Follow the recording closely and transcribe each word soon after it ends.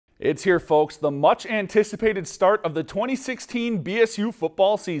It's here, folks, the much-anticipated start of the 2016 BSU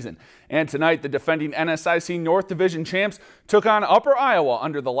football season. And tonight, the defending NSIC North Division champs took on Upper Iowa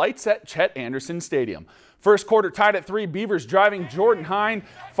under the lights at Chet Anderson Stadium. First quarter tied at 3, Beavers driving. Jordan Hine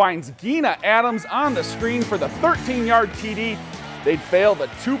finds Gina Adams on the screen for the 13-yard TD. They'd fail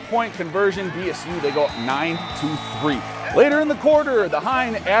the two-point conversion. BSU, they go up 9-3. Later in the quarter, the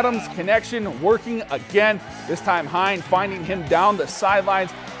Hine-Adams connection working again. This time Hine finding him down the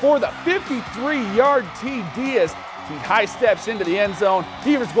sidelines for the 53-yard TD as he high steps into the end zone.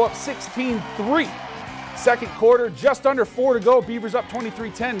 Beavers go up 16-3. Second quarter, just under 4 to go. Beavers up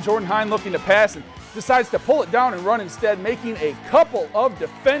 23-10. Jordan Hine looking to pass and decides to pull it down and run instead, making a couple of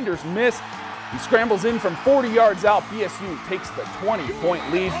defenders miss. He scrambles in from 40 yards out. BSU takes the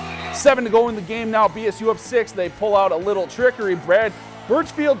 20-point lead. 7 to go in the game now. BSU up 6. They pull out a little trickery. Brad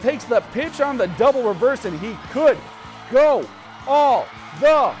Birchfield takes the pitch on the double reverse, and he could go all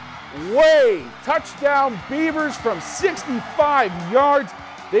the way. Touchdown Beavers from 65 yards.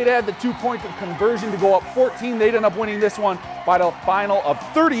 They'd had the two-point conversion to go up 14. They'd end up winning this one by the final of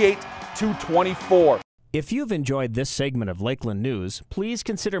 38-24. If you've enjoyed this segment of Lakeland News, please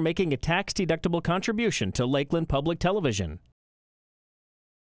consider making a tax-deductible contribution to Lakeland Public Television.